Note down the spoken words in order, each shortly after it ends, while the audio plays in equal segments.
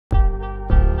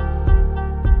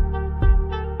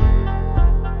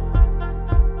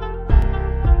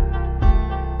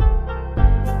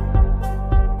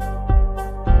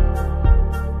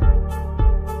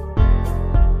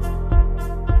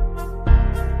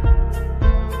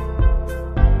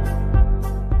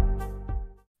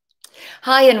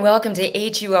Hi, and welcome to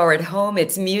HUR at Home.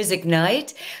 It's music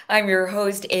night. I'm your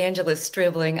host, Angela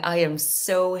Stribling. I am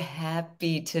so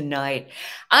happy tonight.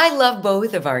 I love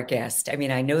both of our guests. I mean,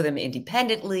 I know them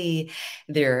independently.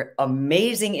 They're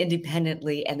amazing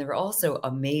independently, and they're also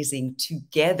amazing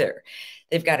together.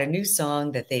 They've got a new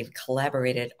song that they've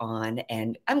collaborated on,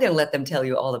 and I'm going to let them tell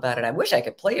you all about it. I wish I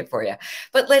could play it for you.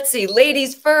 But let's see.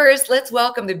 Ladies first, let's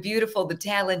welcome the beautiful, the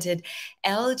talented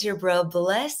Algebra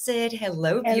Blessett.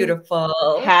 Hello, Hel- beautiful.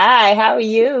 Hi, how are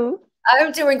you?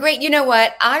 I'm doing great. You know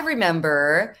what? I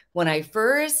remember when I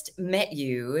first met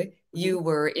you, hmm you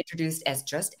were introduced as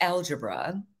just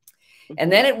algebra,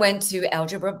 and hmm then it went to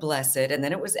Algebra Blessett, and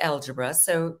then it was algebra.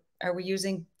 So are we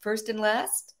using first and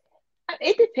last?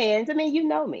 It depends. I mean, you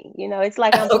know me. It's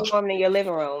like I'm Okay, performing in your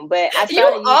living room. But I you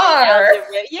started using are.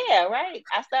 algebra. Yeah, right.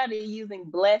 I started using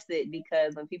Blessed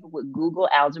because when people would Google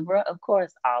algebra, of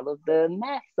course, all of the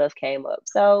math stuff came up.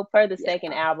 So per the Yeah,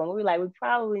 second album, we were like, we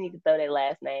probably need to throw that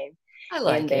last name I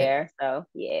in like it. there. So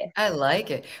yeah. I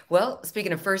like it. Well,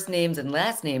 speaking of first names and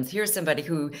last names, here's somebody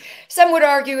who some would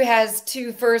argue has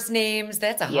two first names.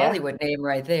 That's a Yeah. Hollywood name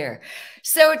right there.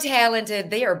 So talented.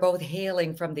 They are both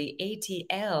hailing from the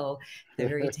ATL. The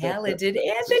very talented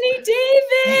Anthony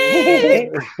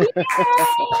David.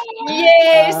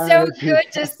 Yay! So She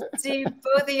good to see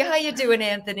both of you. How you doing,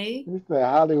 Anthony? said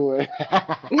Hollywood.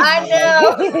 I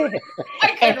know.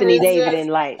 I couldn't Anthony David resist. in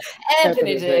lights.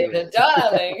 Anthony Anthony Davis. David,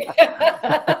 darling.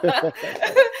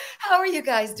 How are you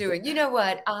guys doing? You know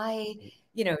what? I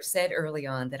said early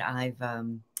on that I've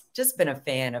just been a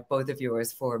fan of both of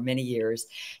yours for many years,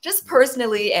 just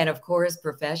personally and of course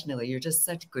professionally. You're just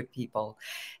such good people.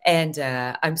 And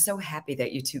I'm so happy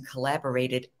that you two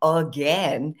collaborated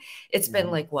again. It's been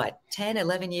hmm like what, 10,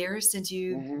 11 years since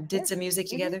you hmm did Yeah. some music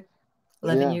hmm together?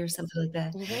 11 Yeah. Yeah. years, something like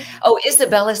that. hmm hmm Oh,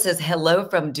 Isabella says hello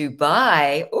from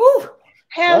Dubai. Ooh,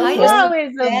 hi, Okay. Hello,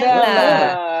 Oh yeah.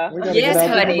 Isabella. Isabella. We got to get Yes,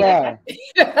 out to honey. Dubai.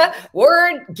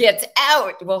 Word gets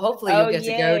out. Well, hopefully you'll Oh get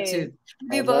to go to. yes.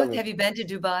 Have I you love both? it. Have you been to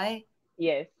Dubai?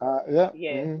 Yes. Yeah.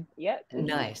 Yes. Yep. hmm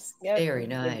Nice. Yep. Very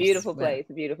It's a nice. beautiful Well, place.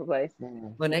 A beautiful place. hmm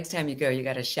well, next time you go, you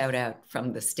got to shout out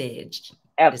from the stage,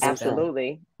 For Isabella. sure.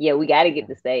 Absolutely. Yeah, we got to get Yeah.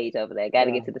 the stage over there. Got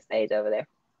to Yeah. get to the stage over there.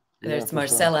 Yeah. There's For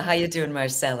sure. Marcella. How you doing,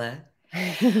 Marcella?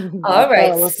 All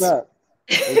right. Marcella, what's up?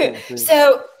 We can't see.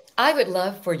 So I would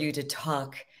love for you to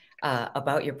talk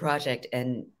about your project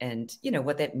and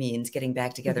what that means getting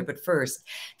back together. But first,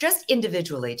 just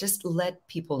individually, just let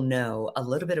people know a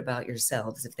little bit about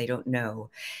yourselves if they don't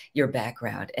know your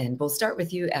background. And we'll start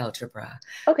with you, Algebra.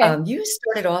 Okay. You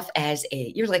started off as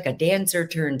you're like a dancer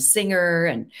turned singer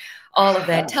and all of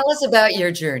that. Tell us about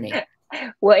your journey.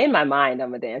 Well, in my mind,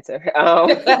 I'm a dancer,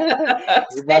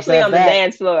 We about especially that on the back.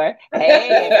 dance floor.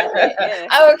 Hey, I got that. Yeah.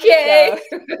 Okay.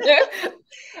 So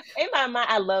in my mind,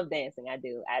 I love dancing. I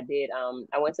do. I did.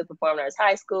 I went to performing arts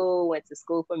high school. Went to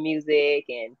school for music,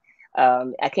 and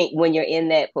I can't. When you're in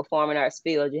that performing arts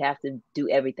field, you have to do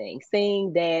everything: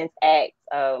 sing, dance, act.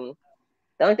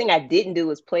 The only thing I didn't do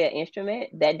was play an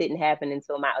instrument. That didn't happen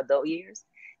until my adult years.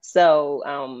 So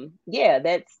yeah,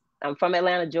 that's I'm from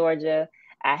Atlanta, Georgia.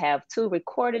 I have two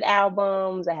recorded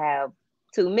albums. I have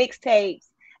two mixtapes.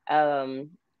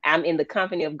 Um, I'm in the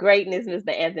company of greatness,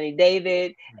 Mr. Anthony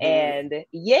David. And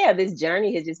yeah, this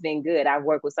journey has just been good. I've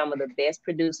worked with some of the best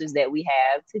producers that we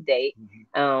have to date.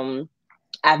 Um,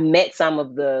 I've met some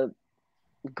of the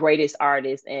greatest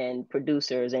artists and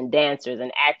producers and dancers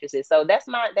and actresses. So that's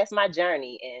my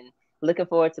journey, and looking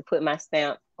forward to put my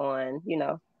stamp on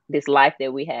this life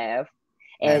that we have.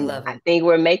 I And love I it. think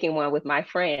we're making one with my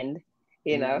friend.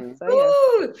 So yeah.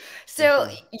 Ooh. For So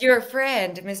sure. your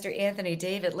friend, Mr. Anthony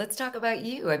David, let's talk about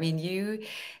you. I mean,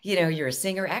 you're a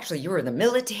singer. Actually, you were in the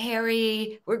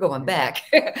military. We're going hmm back.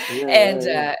 Yeah. And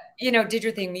Yeah. Yeah. did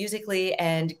your thing musically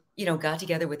and got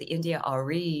together with India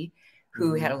Ari,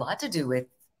 who had hmm a lot to do with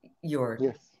your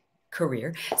Yes.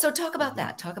 career. So talk about hmm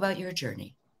that. Talk about your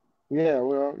journey. Yeah.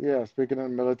 Well. Yeah. Speaking of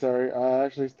the military, I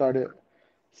actually started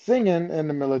singing in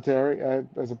the military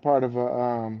as a part of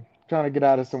a trying to get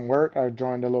out of some work. I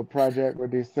joined a little project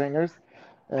with these singers,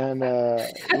 and I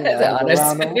was Honest.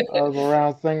 around them. I was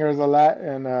around singers a lot,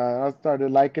 and I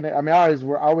started liking it. I mean, I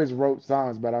always wrote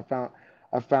songs, but I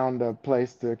found a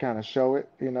place to kind of show it,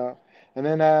 And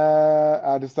then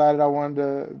I decided I wanted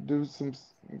to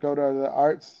go to the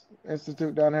Arts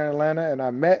Institute down here in Atlanta, and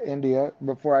I met India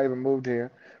before I even moved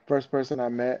here. First person I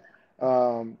met.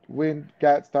 We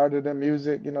got started in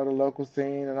music, the local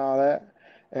scene and all that.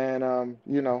 And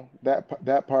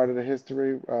that part of the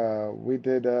history, we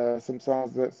did some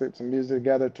songs some music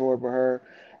together, toured with her,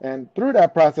 and through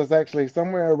that process, actually,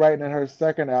 somewhere writing in her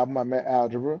second album, I met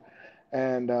Algebra,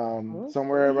 And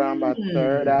somewhere around my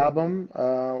third Mm. album,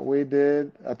 we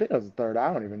did. I think it was the third.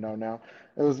 I don't even know now.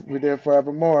 It was we did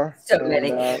Forevermore, So and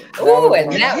many. that Ooh, was and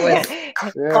one. that was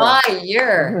Yeah.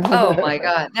 fire. Oh my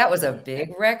God. That was a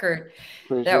big record.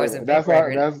 For That was sure. a big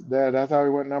record. That's how we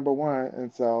went number one.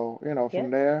 And so, Yeah,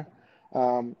 from there,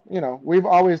 we've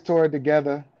always toured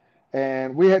together,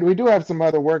 and we do have some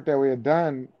other work that we had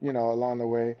done, along the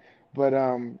way. But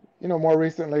more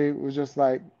recently it was just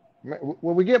like,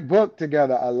 well, we get booked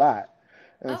together a lot,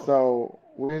 and Oh, so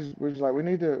we just like we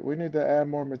need to add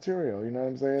more material. You know what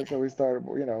I'm saying? So we started,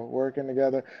 working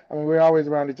together. I mean, we're always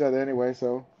around each other anyway,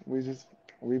 so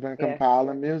we've been yeah.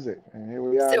 compiling music, and here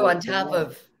we are so with some more.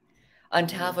 on Mhm.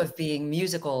 top of being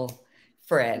musical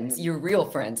friends, Mhm. you're real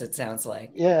friends, it sounds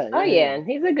like. Yeah, Oh yeah, yeah, yeah. and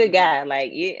he's a good guy.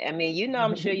 Like, I mean,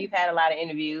 I'm sure you've had a lot of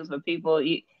interviews with people.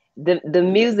 The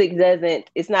music doesn't.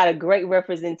 It's not a great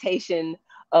representation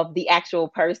of the actual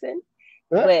person.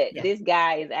 Yeah. But Yeah. this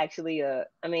guy is actually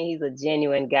I mean, he's a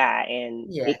genuine guy, and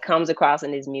Yeah. it comes across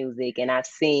in his music. And I've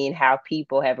seen how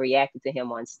people have reacted to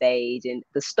him on stage, and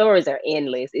the stories are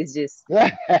endless. It's just,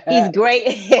 he's great.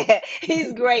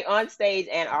 He's great on stage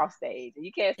and off stage.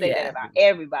 You can't say that Yeah. about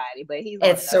everybody, but he's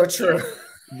one of It's so those. true.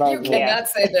 You But Yeah. cannot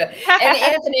say that. And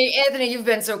Anthony, you've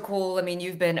been so cool. I mean,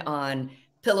 you've been on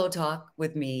Pillow Talk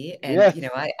with me, and yes,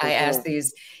 I for ask sure.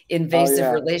 these Oh invasive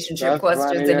yeah, relationship that's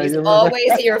funny. questions, and Yeah, he's you remember?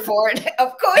 always here for it.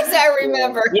 Of course, I Yeah,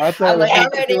 remember. Yeah. I told I'm her like, And all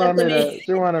she right, wanted me Anthony. to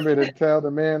she wanted me to tell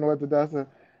the men what to do. I said,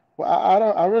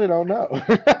 well, I really don't know.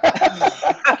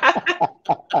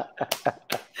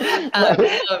 I Like,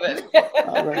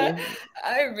 love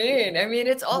I it. mean, I mean,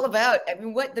 it's all about, I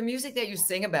mean, what the music that you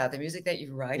sing about, the music that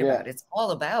you write yeah, about, it's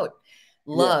all about yes,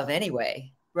 love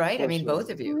anyway, right? I for mean, sure, both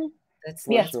of you. Mhm.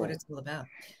 for Yeah, That's what sure, it's all about.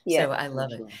 yeah. So I for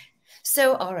love it. sure.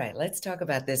 So, all right, let's talk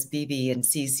about this BB and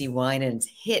CC Winans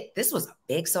hit. This was a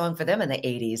big song for them in the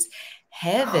 80s.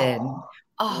 Heaven.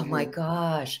 Oh my Hmm.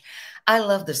 gosh. I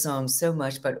love the song so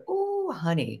much, but oh,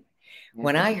 honey,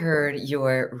 when Hmm. I heard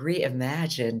your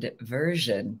reimagined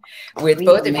version with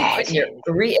both of you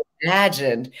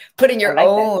Reimagined. putting I your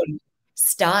like that. own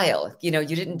style, you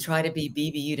didn't try to be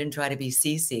BB, you didn't try to be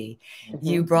CC. Hmm.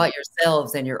 You brought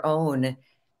yourselves and your own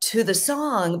to the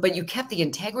song, but you kept the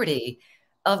integrity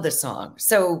of the song.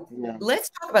 So Yeah, let's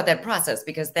talk about that process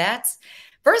because that's,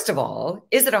 first of all,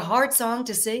 is it a hard song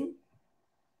to sing?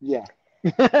 yeah.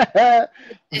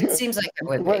 It seems like it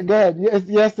would Well, be. go ahead. Yes,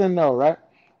 yes and no, right?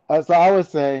 So I would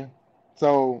say,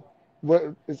 so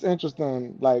what it's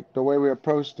interesting, like the way we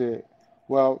approached it.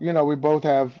 Well, we both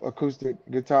have acoustic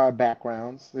guitar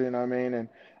backgrounds, you know what I mean,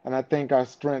 and I think our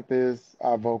strength is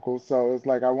our vocals. So it's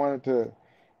like I wanted to,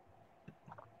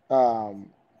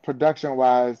 production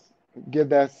wise, give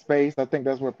that space. I think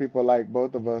that's where people like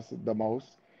both of us the most.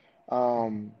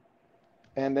 Um,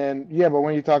 and then yeah, but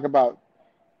when you talk about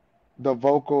the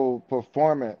vocal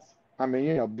performance, I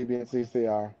mean, BB and CC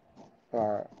are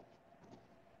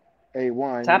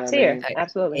A1, you know Top what I tier. mean?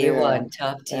 Absolutely. Yeah. A1,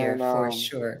 top tier And for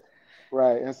sure.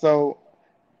 right. And so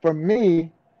for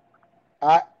me,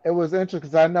 it was interesting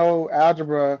because I know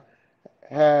algebra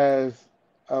has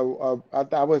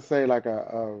I would say like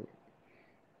a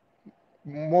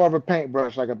more of a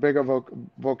paintbrush, like a bigger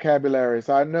vocabulary.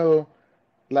 So I knew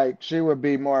like she would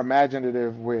be more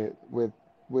imaginative with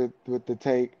the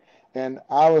take. And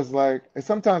I was like,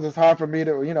 sometimes it's hard for me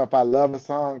to, if I love a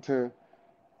song to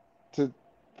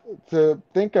to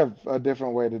think of a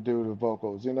different way to do the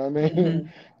vocals, you know what I mean?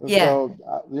 Mhm. And Yeah. so,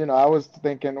 I was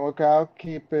thinking, okay, I'll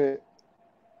keep it.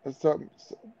 So,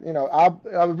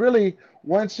 I really,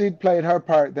 once she played her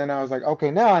part, then I was like,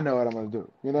 okay, now I know what I'm gonna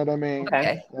do. You know what I mean? Okay.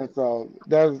 Okay. And so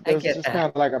there's I it's get just that. kind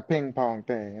of like a ping pong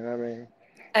thing. You know what I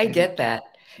I mean? get that.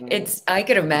 Mhm. It's I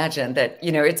could imagine that,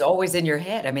 it's always in your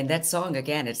head. I mean, that song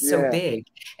again, it's so Yeah, big.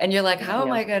 And you're like, how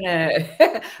am Yeah. I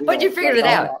gonna but yeah. you It's figured like it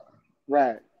out.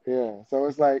 right, yeah. So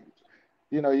it's like,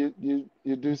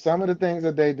 you do some of the things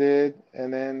that they did,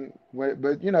 and then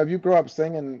but if you grow up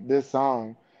singing this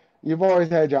song, you've always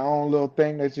had your own little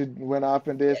thing that you went off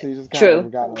and did, so you just kind True.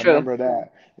 of got to True. remember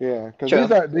that. Yeah, because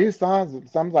True. these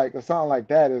songs, some like a song like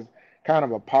that is kind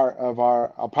of a part of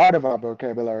our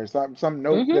vocabulary. Some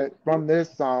notes Hmm. that from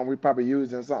this song we probably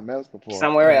used in something else before.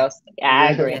 Somewhere Yeah. else. I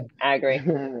Yeah. agree. Yeah. I agree.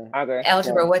 I agree.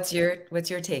 Algebra, So, what's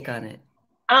your take on it?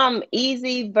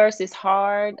 Easy versus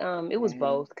hard. It was mhm.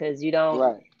 both because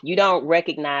Right, you don't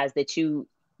recognize that you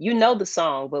know the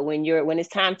song, but when it's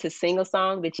time to sing a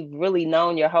song that you've really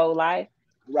known your whole life,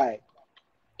 right.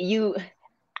 you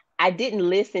I didn't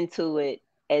listen to it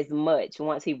as much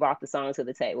once he brought the song to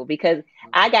the table because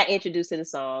I got introduced to the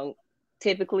song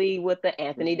typically with the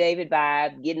Anthony Mhm. David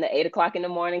vibe, getting the 8 o'clock in the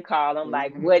morning call. I'm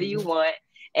like, what do you Mhm. want?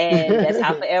 And that's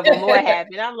how Forevermore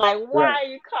happened. I'm like, why Right. are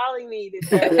you calling me this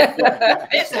early?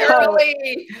 It's So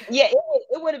early. yeah,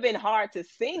 it would have been hard to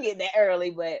sing it that early,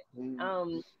 but Mhm.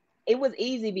 um, it was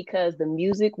easy because the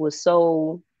music was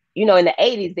so, in the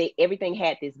 80s, everything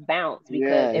had this bounce because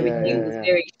Yeah, yeah, everything was yeah,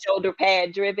 very shoulder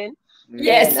pad driven.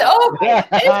 Yes. And yeah. Oh,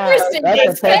 like, interesting That's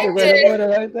a perfect way to perspective. put it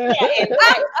right there. yeah, and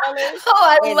bright colors,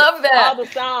 Oh, I and love all that. the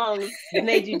songs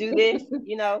made you do this,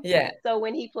 Yeah. So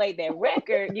when he played that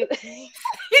record, He's right, when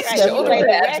he That's shoulder played right.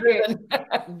 that pad record, driven.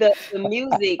 the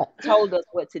music told us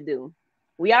what to do.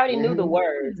 We already knew the Hmm.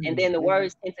 words, and then the Hmm.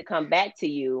 words tend to come back to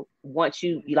you once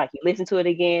you listen to it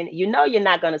again. You're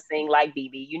not gonna sing like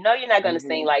BB. You're not gonna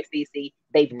sing Hmm. like CC.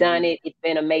 They've done Hmm. it. It's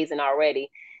been amazing already.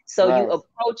 So you Right.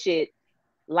 approach it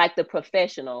like the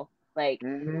professional. Like,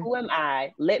 Hmm. who am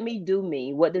I? Let me do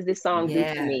me. What does this song do to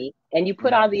Yeah. me? And you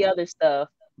put all Hmm. the other stuff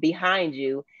behind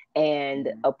you and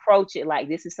Hmm. approach it like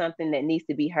this is something that needs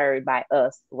to be heard by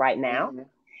us right now.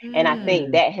 Hmm. And I Hmm. think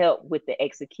Mm. that helped with the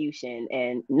execution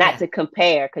and not Yeah. to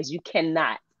compare because you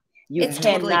It's Hmm.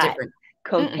 totally cannot different. Mm-mm.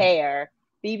 compare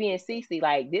BB and CC.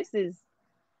 Like,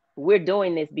 we're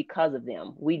doing this because of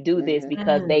them. We do this Hmm.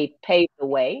 because Mm. they paved the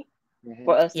way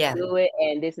for Hmm. us to Yeah. do it.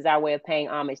 And this is our way of paying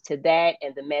homage to that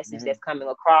and the message Hmm. that's coming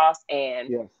across. And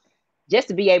Yes. just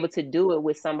to be able to do it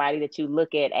with somebody that you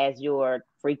look at as your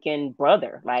freaking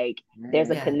brother, like there's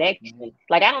a Hmm. Yeah. connection. Hmm.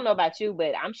 Like, I don't know about you,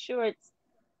 but I'm sure it's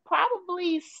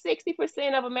probably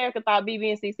 60% of America thought BB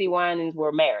and CC Winans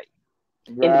were married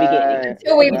in the beginning. Right.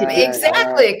 So we In the beginning, Right. though. Right.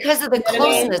 exactly because of the You know what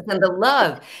I mean? closeness and the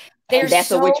love. They're And that's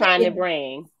what we're so trying to in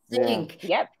bring. Yeah. sync.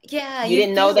 Yep. Yeah, You you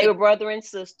didn't know feel they it. were brother and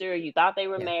sister. You thought they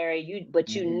were Yeah. married.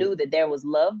 But you Hmm. knew that there was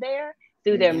love there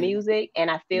through their Yeah. Hmm. music. And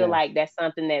I feel Yes. like that's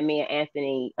something that me and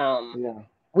Anthony, Yeah.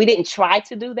 we didn't try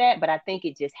to do that, but I think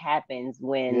it just happens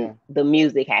when Yeah. the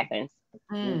music happens.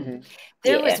 Mm. Hmm.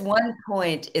 There Yeah. was one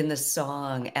point in the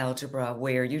song Algebra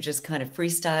where you just kind of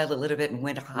freestyled a little bit and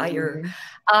went higher. Hmm.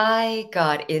 I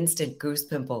got instant goose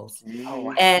pimples. Oh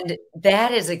wow. Hmm. And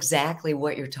that is exactly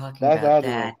what you're talking That's about,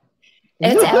 algebra.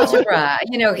 that it's Oh algebra,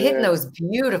 hitting Yeah. those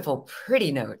beautiful,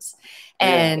 pretty notes. Yeah.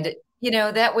 yeah. And,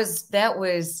 that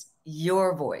was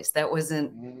your voice. That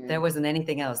wasn't that Hmm. wasn't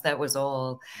anything else. That was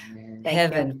all Hmm. Thank you.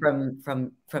 heaven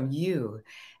from you.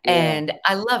 Yeah. And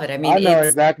I love it. I mean, I know it's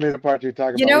exactly the part you're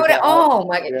talking you about. know We what? talk. Oh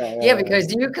my, Yeah. yeah, Yeah. Yeah.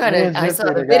 because you kind Me of, and I saw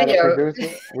Gypsy, the the guy that video. produced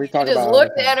it, we You talk just about it all the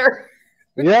looked time. at her.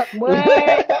 Yep.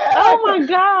 What? Oh my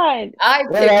God. I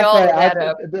What did picked I all say? of that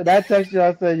up. That texture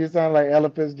I said you sound like Ella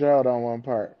Fitzgerald on one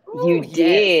part. Oh, You yes.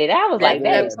 did. I was I like,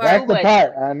 That that did. is part. That's too the much.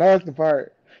 part. I know it's the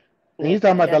part. And he's It's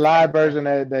talking like, about the That's the live part. version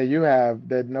that you have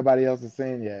that nobody else has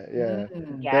seen yet. Yeah.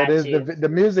 Mm. That got is you. the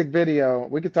music video.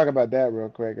 We could talk about that real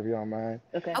quick if you don't mind.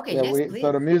 Okay. Okay, Yeah, yes, we so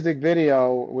please. the music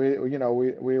video, we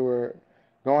were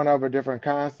going over different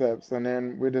concepts and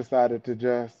then we decided to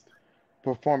just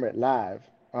perform it live.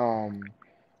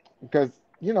 Because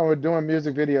we're doing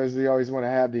music videos, we always want to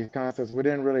have these concepts. We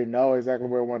didn't really know exactly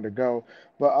where we wanted to go,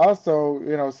 but also,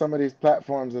 some of these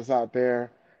platforms that's out there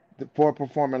for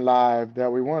performing live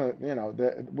that we want to,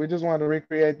 that we just wanted to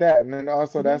recreate that, and then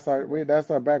also Mhm.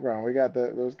 that's our background. We got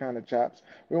those kind of chops.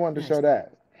 We wanted to Nice. show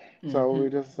that, so we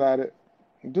Mhm. just decided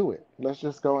do it. Let's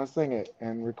just go and sing it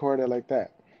and record it like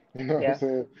that. You know what I'm Yeah.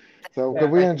 saying? So, because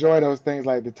Yeah. we enjoy those things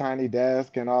like the tiny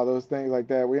desk and all those things like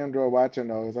that, we enjoy watching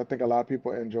those. I think a lot of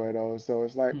people enjoy those. So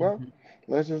it's like, well, Mhm.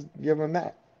 let's just give them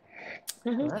that. I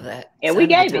Hmm. love that. And we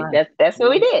Sign of the gave it. time. That's what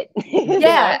we Mhm. did.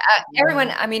 Yeah, everyone,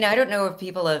 Mhm. I mean, I don't know if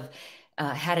people have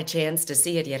had a chance to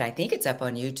see it yet. I think it's up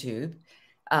on YouTube,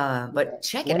 Yeah. but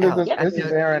check When it does out. this? Yep. I This know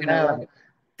is you're airing gonna love now. it.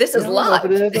 This Yeah, is I don't know if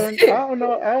it live. is on. I don't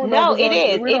know. I don't know if No, it's it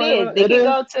on. is. We It don't is. even. They It can is.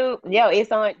 go to,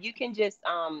 it's on, you can just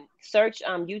search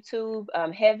YouTube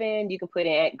Heaven. You can put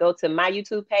in, go to my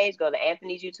YouTube page, go to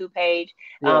Anthony's YouTube page.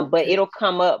 Yeah. But Okay. it'll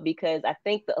come up because I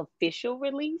think the official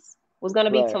release was gonna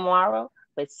be Right. tomorrow,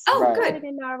 but Oh, Right. somebody good.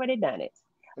 didn't already done it.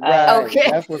 Right.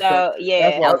 Okay. That's what's up. So That's yeah,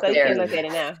 why I was Out so you can there. look confused. at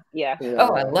it now. Yeah. Yeah.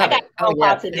 Oh, I Yeah. I love got it. a Oh, phone call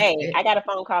yeah. That's today. great. I got a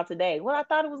phone call today. Well, I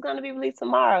thought it was gonna be released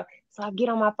tomorrow. So I get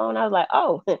on my phone. I was like,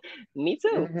 oh, me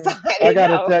too. So Hmm. I I didn't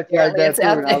got a know. text like Apparently that it's too,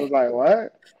 out and I there. was like,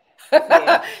 what?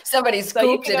 Yeah. Somebody So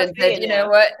you scooped can it go and see said, it you know now.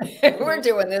 what? Hmm. We're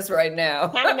doing this right now.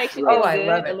 Kind of makes you Oh, feel Right. I good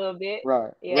love a it. little bit.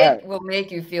 Right. Yeah. Right. It will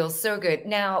make you feel so good.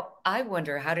 Now, I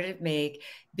wonder, how did it make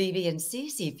BB and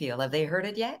Cece feel? Have they heard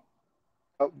it yet?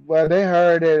 Well, they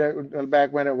heard it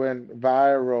back when it went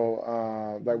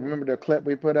viral. Like, Mhm. remember the clip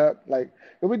we put up? Like,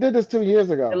 we did this 2 years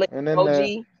The ago, little and then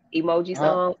emoji huh?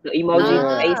 song, the emoji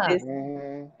Yeah, Ah, faces.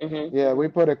 hmm Hmm. yeah, we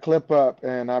put a clip up,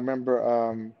 and I remember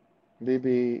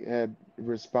BB had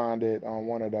responded on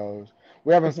one of those.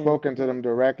 we haven't Hmm. spoken to them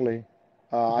directly.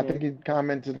 I Hmm. think he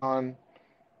commented on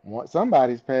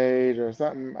somebody's page or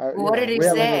something. What did he We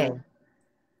haven't say?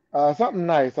 really something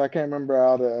nice. I can't remember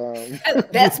all the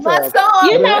That's my details. song.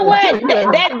 You know what?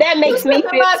 Yeah, That makes Listen me to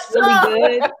feel my really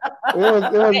song. good it was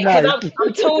because nice.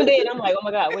 I'm tuned in. I'm like, oh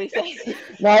my God, what did he say?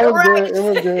 No, it was good. It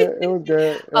was Right. good. It was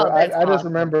good. Oh, that's I just awesome.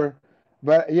 remember,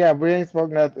 but yeah, we ain't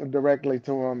spoken that directly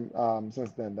to him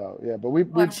since then though. Yeah, but Well,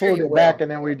 we I'm sure pulled you it back will.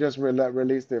 and then we just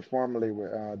released it formally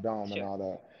with Dome and Sure. all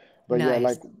that. But yeah,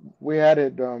 like Nice. we had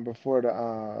it before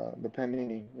the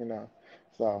Panini,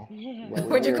 so Yeah. but we're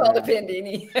What'd you here call the now.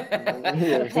 Pandini?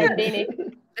 The pandemic.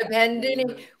 The Pandini.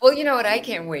 Mhm. Well, you know what? I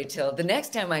can't Mhm. wait till the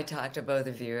next time I talk to both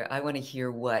of you. I want to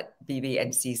hear what BB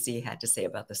and CC had to say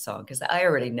about the song because I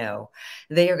already know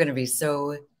they are going to be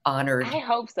so I honored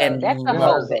hope so. and That's the We hope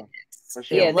love hope. it. so, for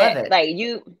They'll Yeah, sure. love that it. like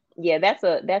you. Yeah, that's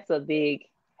a big.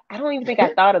 I don't even think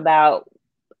I thought about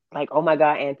like, oh my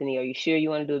God, Anthony, are you sure you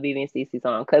want to do a BB and CC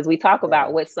song? Because we talk about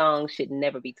Right, what songs should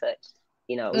never be touched.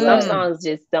 Some right. Mm, songs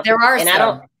just don't. there are And I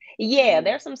don't. some. Yeah, Mhm.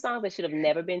 there's some songs that should have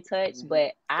never been touched, Mhm.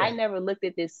 but I Good. never looked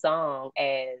at this song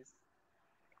as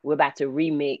we're about to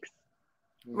remix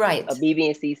Mhm. a Right. BB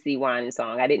and CC whining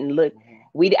song. I didn't look.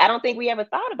 Mhm. I don't think we ever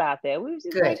thought about that. We was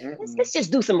just like, Good. let's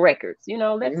just do some records.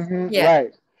 Let's Yeah.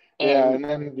 Right. Yeah, and and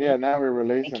then yeah, now we're it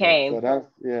releasing it. So came. that's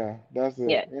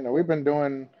it.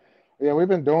 Yeah. We've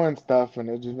been doing stuff and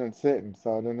it's just been sitting.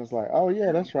 So then it's like, oh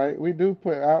yeah, that's right. We do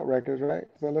put out records, right?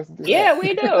 So let's do Yeah, that.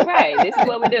 we do. Right. This is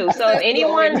what we do. So if This is what we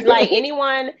anyone, do. like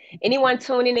anyone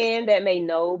tuning in that may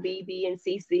know BB and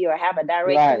CC or have a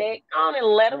direct Right. connect, on and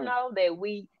let them Right. know that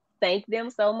we thank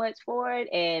them so much for it.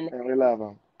 And And we love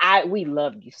them. we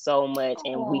love you so much,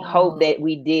 and we hope Oh, that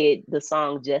we did the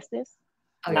song justice.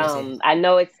 oh, you Yes. did. I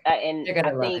know and You're I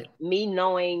gonna love think it. me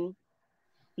knowing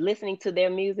listening to their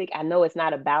music, I know it's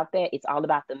not about that. It's all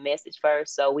about the message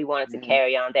first. So we wanted to Hmm.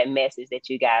 carry on that message that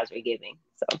you guys were giving.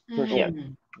 So For yeah, sure.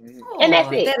 Mm. Hmm. and that's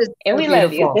Oh, it. that is And so we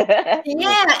love you. beautiful. Yeah.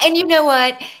 Yeah, and you know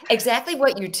what? Exactly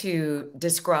what you two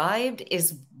described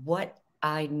is what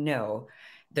I know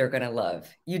they're gonna love.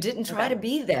 You didn't try Okay. to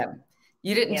be them.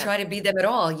 You didn't Yeah. try to be them at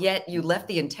all, yet you left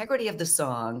the integrity of the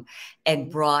song and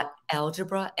Mhm. brought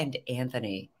Algebra and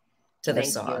Anthony to the Right.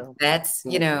 Thank song. you. That's,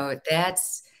 Right.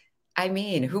 I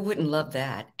mean, who wouldn't love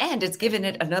that? And it's given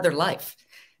it Hmm. another life.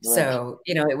 Right. So,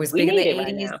 it was We big in need the it right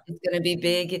 80s. now. It's going to be Hmm.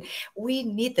 big. We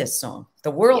need this song.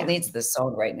 The world Yeah. needs this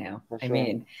song right now. For I sure.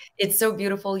 mean, it's so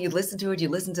beautiful. You listen to it, you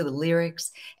listen to the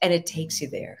lyrics, and it takes Hmm. you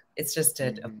there. It's just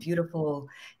a Hmm. beautiful,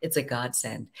 it's a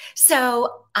godsend.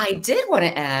 So I did want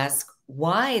to ask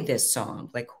why this song?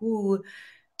 Like, who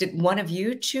did one of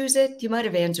you choose it? You might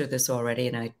have answered this already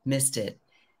and I missed it.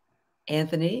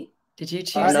 Anthony, did you I don't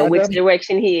choose know I it? which done.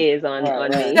 direction he is Right.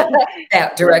 on Right. me. That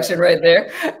Right. direction right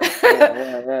there.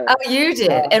 Right. Right. Oh, you did.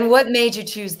 Uh, And what made you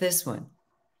choose this one?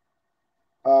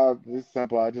 it's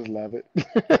simple. I just love it.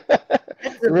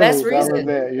 That's the best Really, that was reason.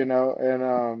 it.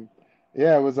 And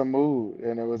yeah, it was a mood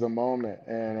and it was a moment,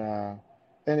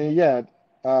 yeah,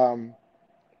 um,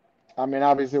 I mean,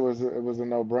 obviously it was a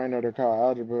no-brainer to call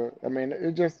algebra. I mean,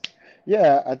 it just,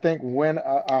 yeah, I think when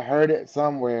I heard it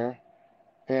somewhere,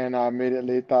 and I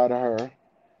immediately thought of her,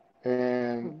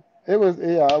 and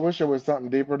yeah, I wish it was something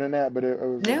deeper than that, but it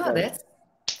was just No, like that's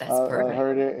I perfect.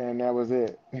 heard it and that was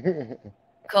it.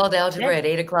 Called algebra That at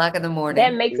 8 o'clock in the that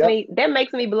morning. makes Yep. me that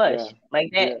makes me Yeah. blush.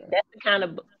 Like that Yeah. that's the kind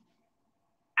of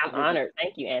I'm Mhm. honored.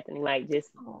 Thank you, Anthony. Like just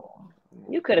Oh,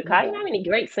 you could have called. You know how many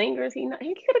great singers he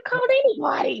could have called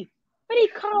anybody, but he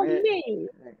called Man, me.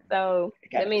 So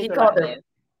that gotta means he a called lot, the man.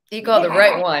 he called the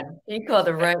right one. He called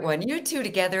the right one. You two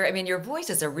together, I mean, your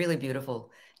voices are really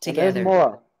beautiful and there's together.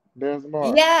 more. There's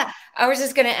more. Yeah, I was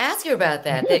just going to ask you about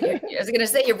that. I was going to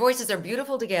say your voices are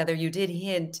beautiful together. You did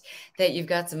hint that you've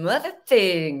got some other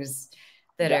things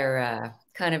that Yeah. are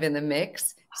kind of in the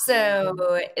mix. Hmm.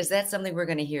 So, is that something we're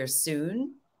going to hear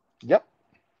soon? Yep.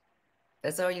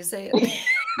 That's all you say it?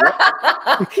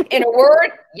 Yep. In a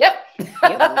word? Yep. Yep.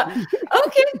 Hmm.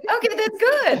 Okay, okay, that's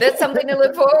good. That's something to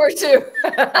look forward to.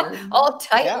 Hmm. All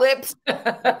tight Yeah. lipped.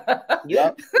 Yep.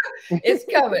 Yep. It's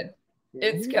coming.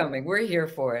 It's Hmm. coming. We're here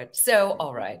for it. So,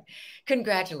 all right.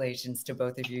 Congratulations to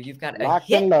both of you. You've got a Locked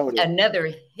hit, and loaded.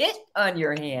 another hit on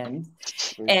your hands.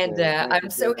 And Appreciate it. Thank you I'm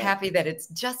so so much. happy that it's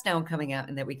just now coming out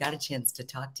and that we got a chance to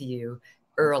talk to you I'm so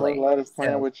early. glad it's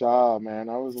playing So, with y'all, man.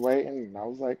 I was waiting. I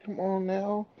was like, come on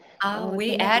now. I want to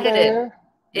we come on added it. there.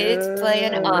 It's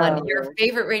playing Yeah, on yeah, your yeah.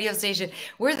 favorite radio station.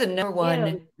 We're the number Yeah.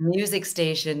 one music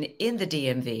station in the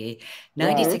DMV,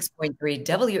 Right. 96.3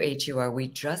 WHUR. We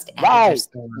just added your Right.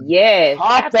 song. Yes.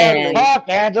 Talk that And Absolutely. talk,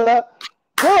 Angela.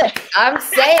 I'm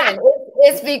saying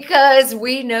it's because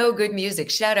we know good music.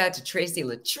 Shout out to Tracy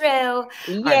Luttrell, our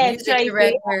Yes, music Tracy.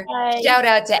 director. Hi. Shout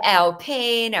out to Al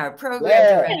Payne, our program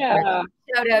Yeah. director. Yeah.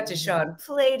 Shout out to Sean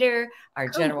Plater, our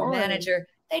Come general on. manager.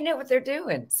 They know what they're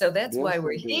doing. So that's Yes, why they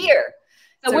we're do. here.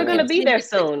 So we're going to be there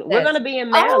soon. We're going to be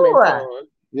in Maryland soon.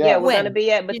 Yeah, we're going to when?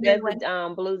 be at You know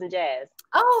Bethesda Blues and Jazz.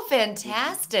 Oh,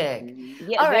 fantastic.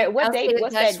 Yeah, All right. what I'll date? stay in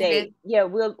What's touch that date? Yeah,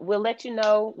 we'll let you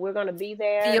know. We're going to be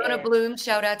there. Fiona and Bloom,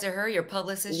 shout out to her, your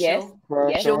publicist. yes,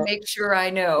 yes. She'll make sure I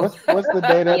know. What's the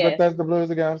date at Yes. Bethesda Blues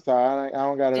again? I'm sorry, I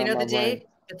don't got it Do you on know my the brain. date?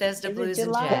 Bethesda Is it Blues and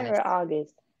July Jazz. or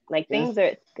August? Like Yes.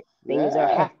 things are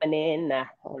happening.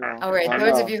 All right, I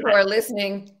those know. of you who are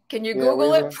listening, can you Yeah,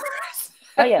 Google we it will. for us?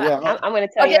 Oh yeah, Yeah. I'm going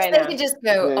to tell you Yes, right they now. can just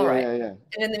go. All right. Yeah.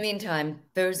 And in the meantime,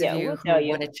 those Yeah, of you we'll who tell you.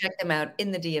 want to check them out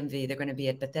in the DMV, they're going to be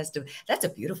at Bethesda. That's a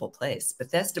beautiful place.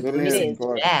 Bethesda It Blues is and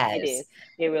gorgeous. Jazz. It is.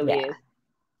 It really Yeah. is.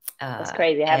 That's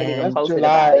crazy. I haven't even And That's posted July.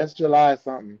 about it. That's July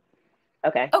something.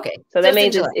 Okay. okay. So that it's in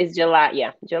means July. it's July.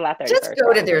 Yeah, July 31st. Just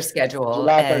go to their schedule.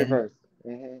 July and 31st.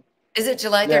 Mm-hmm. Is it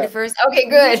July Yeah. 31st? Okay,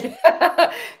 good.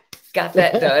 Got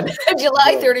that done.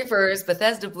 July Good. 31st,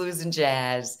 Bethesda Blues and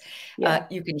Jazz. Yeah.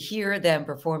 You can hear them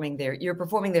performing there. You're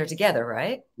performing there together,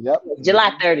 right? Yep.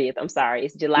 July 30th. I'm sorry.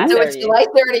 It's July 30th. So it's July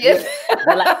 30th.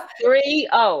 July 30.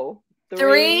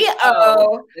 30.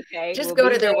 Okay. Just we'll go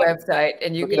be to their there. website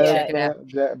and you can check it out.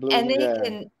 And they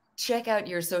can check out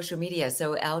your social media.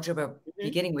 So Algebra,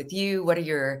 beginning with you,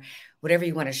 whatever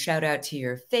you want to shout out to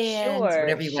your fans,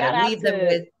 whatever you want to leave them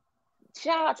with.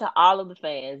 Shout out to all of the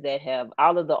fans that have,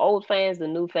 all of the old fans, the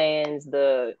new fans,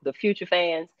 the future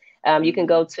fans. You can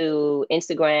go to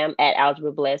Instagram at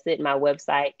Algebra Blessett. My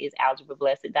website is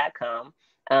algebrablessett.com.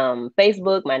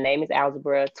 Facebook, my name is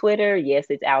Algebra. Twitter, yes,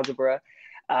 it's Algebra.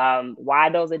 Why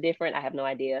those are different, I have no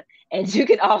idea. And you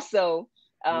can also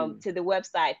to the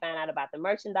website find out about the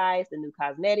merchandise, the new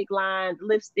cosmetic line, the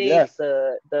lipsticks,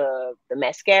 the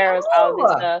mascaras, all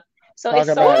this stuff. So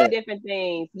it's so many different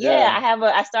things. Yeah,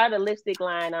 I started a lipstick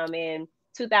line in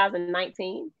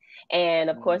 2019, and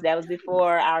of course that was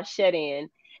before our shut-in.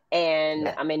 And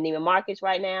I'm in Neiman Marcus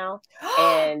right now,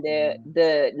 and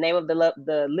the name of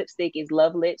the lipstick is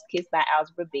Love Lips Kissed by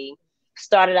Algebra B.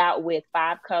 Started out with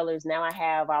 5 colors. Now I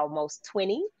have almost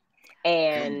 20,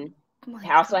 and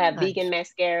I also have vegan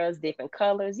mascaras, different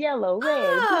colors, yellow,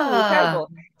 red, blue,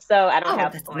 purple. So I don't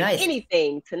have on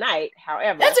anything tonight.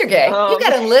 However, that's okay. You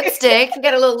got a lipstick. You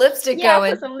got a little lipstick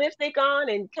going. I put some lipstick on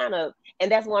and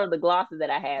and that's one of the glosses that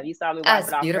I have. You saw me wipe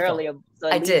it off earlier. So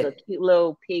it leaves a cute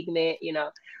little pigment,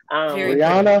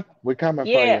 Rihanna, we're coming for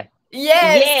you.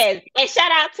 Yes. And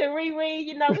shout out to Riri,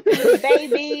 with the new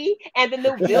baby and the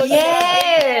new billionaire.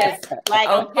 Yes. Like,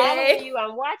 I'm following you.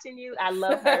 I'm watching you. I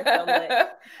love her so much.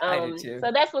 I do too.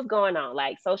 So that's what's going on.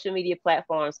 Like, social media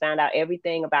platforms, found out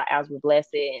everything about Algebra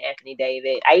Blessett and Anthony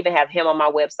David. I even have him on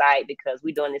my website because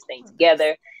we're doing this thing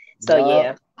together. So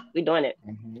yeah, we're doing it.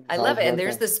 I love it. And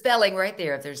there's the spelling right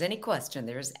there. If there's any question,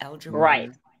 there's Algebra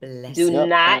Blessett. Do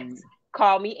not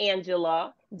call me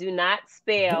Angela. Do not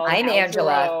spell. I'm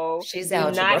Angela. She's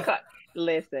Algebra.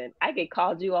 Listen, I get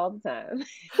called you all the time.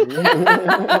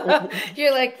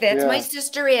 You're like, that's my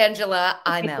sister Angela.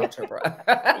 I'm Algebra.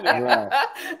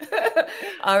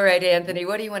 All right, Anthony,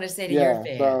 what do you want to say to your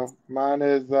fans? So mine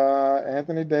is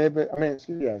Anthony David.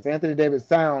 Anthony David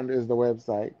Sound is the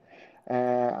website.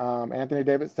 Anthony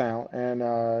David Sound. And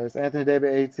it's Anthony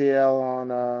David ATL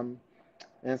on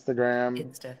Instagram.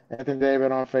 Anthony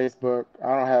David on Facebook.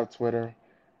 I don't have Twitter.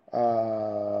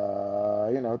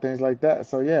 Things like that.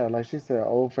 So yeah, like she said,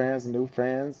 old fans, new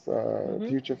fans,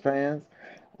 future fans,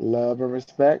 love and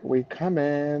respect. We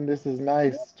coming. This is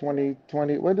nice.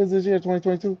 2020. What is this year?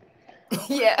 2022?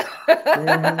 Yeah.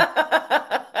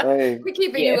 Hey, we're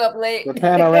keeping you up late. The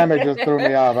panoramic just threw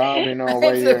me off. I don't even know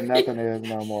what year nothing is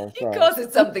no more. He calls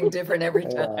it something different every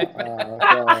time.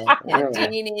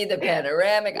 Teeny, the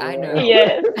panoramic. I know.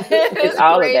 Yes. It's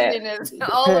all of that.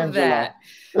 All of that.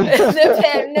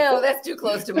 No, that's too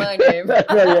close to my name. I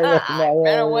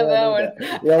don't want that one.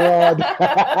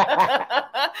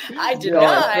 I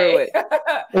deny.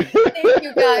 Thank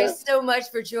you guys so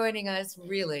much for joining us.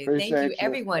 Really, thank you,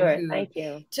 everyone who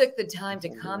took the time to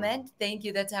comment. Thank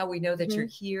you. That's how we know that you're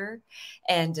here.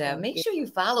 And make sure you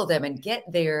follow them and get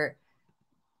their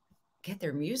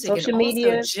music. Social and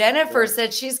media. Also, Jennifer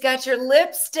said she's got your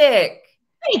lipstick.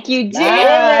 Thank you,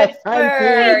 Jennifer.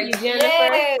 Yes,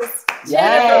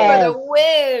 Jennifer for the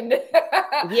win.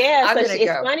 Yeah, so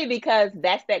it's funny because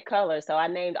that's that color. So I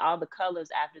named all the colors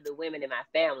after the women in my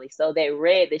family. So that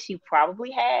red that she probably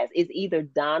has is either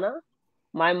Donna,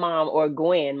 my mom, or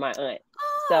Gwen, my aunt.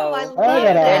 So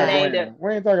they're named.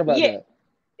 We ain't talking about that.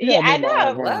 Yeah, Yeah, I I need my I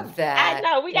know. unwind. love I that.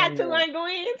 know. We got two Yeah,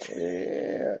 unguents.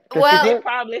 yeah. Can she Well, They cook?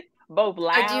 probably both so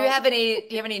do you loud. have any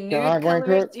Can nude Aunt Gwen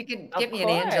colors? cook? You could Of get me an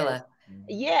course. Angela.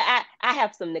 Yeah, I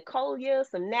have some Nicolia,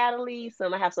 some Natalie,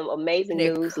 some I have some amazing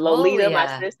news. Lolita, my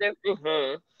Nicolia. sister.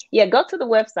 Yeah, go to the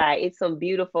website. It's some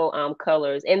beautiful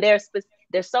colors, and they're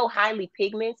so highly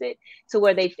pigmented to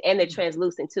where they're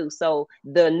translucent too. So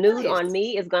the nude on Nice.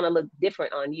 me is gonna look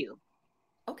different on you.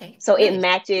 Okay, So it nice.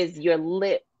 matches your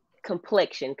lip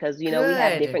complexion because we have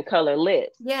Good. different color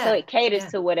lips. So Yeah, it caters yeah.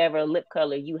 to whatever lip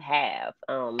color you have.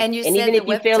 And you And said even the if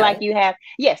you feel like website. you have,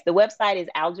 yes, the website is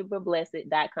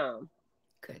algebrablessett.com.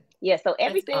 Good. Yeah, so That's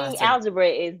everything awesome. algebra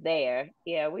is there.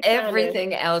 Yeah, we're trying to.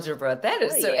 Everything algebra. That Oh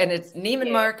is so, yeah, and it's Neiman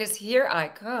yeah, Marcus. Here I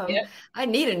come. yeah, I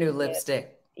need a new yeah,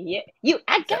 lipstick. yeah.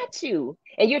 I So got you.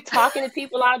 And you're talking to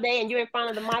people all day, and you're in front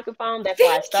of the microphone. That's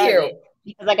why I thank started you.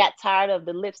 because I got tired of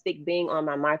the lipstick being on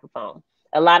my microphone.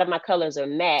 A lot of my colors are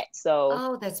matte, so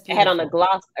Oh, that's I had on a beautiful.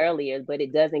 gloss earlier, but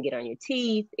it doesn't get on your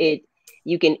teeth.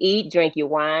 You can eat, drink your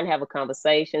wine, have a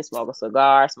conversation, smoke a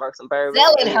cigar, smoke some bourbon,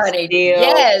 Sell it, and it's honey.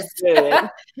 still Yes. good.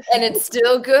 And it's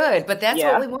still good, but that's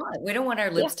what Yeah, we want. We don't want our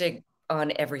yeah. lipstick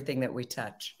on everything that we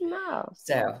touch. No,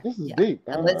 So, This is yeah, deep.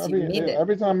 unless I you mean, need it.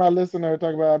 every time I listen to her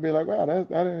talk about it, I'll be like, wow, I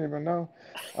didn't even know.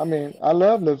 I mean, I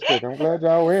love lipstick. I'm glad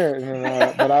y'all wear it.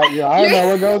 And, but I don't You know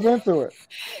what goes into it.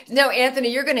 No, Anthony,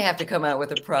 you're going to have to come out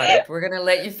with a product. We're going to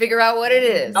let you figure out what it oh,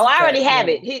 is, I already but have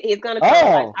Yeah. it. It's gonna come.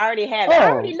 Oh, I already have it. I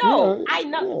oh, already know. yeah, I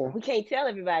know. yeah. We can't tell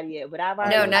everybody yet, but I've no,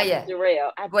 already not talked to yet.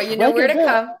 Jarrell. Well, you know Break where it to down.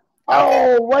 come.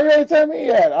 Okay. Oh, why you ain't tell me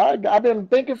yet? I've been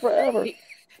thinking forever. He-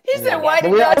 He said, Yeah. I why got But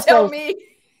did we y'all tell also, me?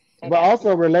 I but got you.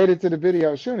 also related to the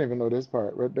video, she don't even know this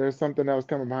part. But there's something else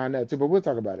coming behind that too. But we'll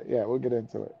talk about it. Yeah, we'll get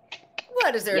into it.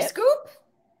 What, is there a Yep. scoop?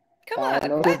 Come on.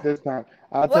 No What? scoop this time.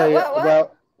 I'll tell you. What?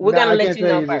 Well, We're no, gonna I let can't you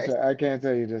tell know you just first. yet. I can't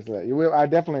tell you just yet. You will. I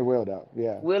definitely will though.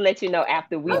 Yeah. We'll let you know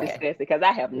after we Yeah. discuss Okay. it because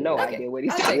I have no Yeah. Okay. idea what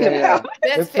he's I'll take talking Yeah. that. Yeah. about.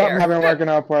 That's It's something I've fair. been working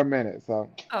on for a minute. So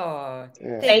Oh,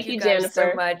 yeah. thank Thank you you, guys so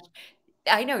Jennifer. much.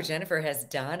 I know Jennifer has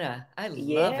Donna. I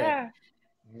love it. Yeah.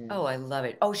 Oh, Mm. I love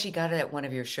it. Oh, she got it at one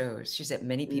of your shows. She said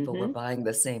many people were Mm-hmm. buying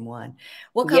the same one.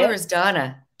 What color Yep. is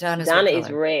Donna? Donna's what Donna is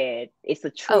color? red. It's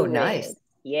a Oh, true red. nice.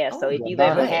 Yeah. So Oh, if Yeah, you've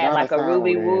ever nice. had Donna like a sound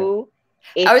ruby over here. woo,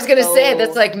 I it's was gonna say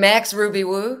that's so like Max Ruby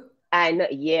Woo. I know,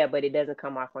 yeah, but it doesn't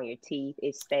come off on your teeth.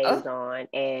 It stays Oh, on,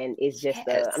 and it's just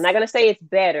I'm yes. not gonna say it's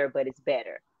better, but it's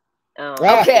better. It's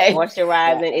Okay.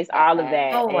 moisturizing. It's all of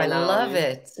that, Oh, I and love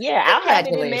it. yeah, I'll have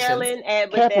it in Congratulations. Maryland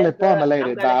at Carefully Bethesda. I'm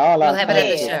formulated by gonna, all You'll our have it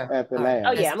at the yeah. scientists show. at the All right.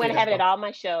 Oh lab. yeah, That's I'm gonna have it at beautiful. all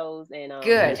my shows,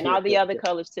 Good. and all the other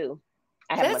colors too.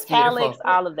 I have That's metallics, beautiful.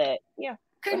 all of that. Yeah,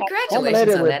 we're happy to help. Congratulations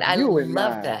Formulated on with that. I you in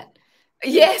love mind. that.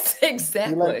 Yes, You like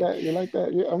exactly. that? You like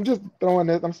that? Yeah, I'm just throwing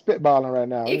this. I'm spitballing right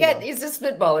now. He's just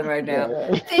spitballing right now.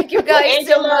 Yeah. Thank you Well, guys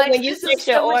so Angela, much. when you This was place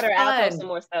your so much order, I'll throw some fun.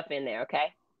 more stuff in there. Okay.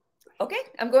 Okay,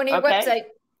 I'm going to your Okay. website.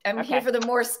 I'm here Okay. for the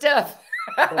more stuff.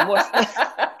 The more stuff.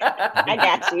 I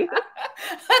got you.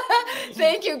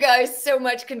 Thank you guys so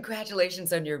much.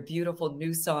 Congratulations on your beautiful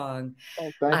new song.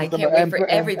 Thank I you so can't much. wait for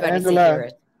everybody to hear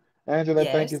it. Angela,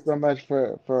 thank Yes. you so much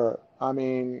for I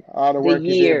mean all the The work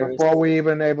you did years before we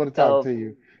even able to talk of to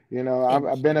you. You know, Thank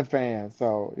I've you. been a fan,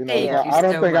 so you know, Thank yeah. you I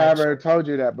don't so think I much. ever told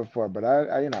you that before, but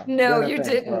I No, been a you fan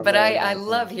for didn't, a but very I long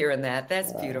love time. hearing that.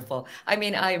 That's Uh, beautiful. I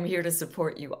mean, I am here to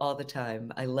support you all the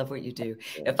time. I love what you do.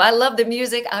 If I love the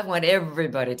music, I want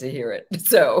everybody to hear it.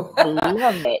 So, I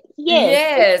love it.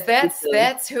 Yes. yes, Me too.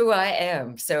 that's who I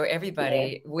am. So Yeah.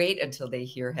 everybody wait until they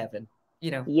hear heaven.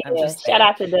 I'm Yeah. just Shout saying.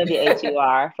 out to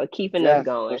WHUR for keeping us yes,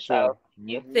 going. for So sure.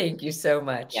 yeah. Thank you so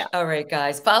much. Yeah. All right,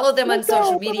 guys, follow them on Let's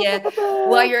social go. media.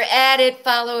 While you're at it,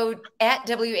 follow at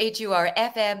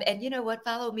WHUR-FM. And you know what?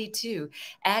 Follow me too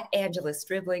at Angela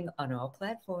Stribling on all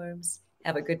platforms.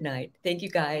 Have a good night. Thank you,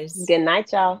 guys. Good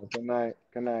night, y'all. Good night.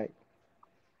 Good night.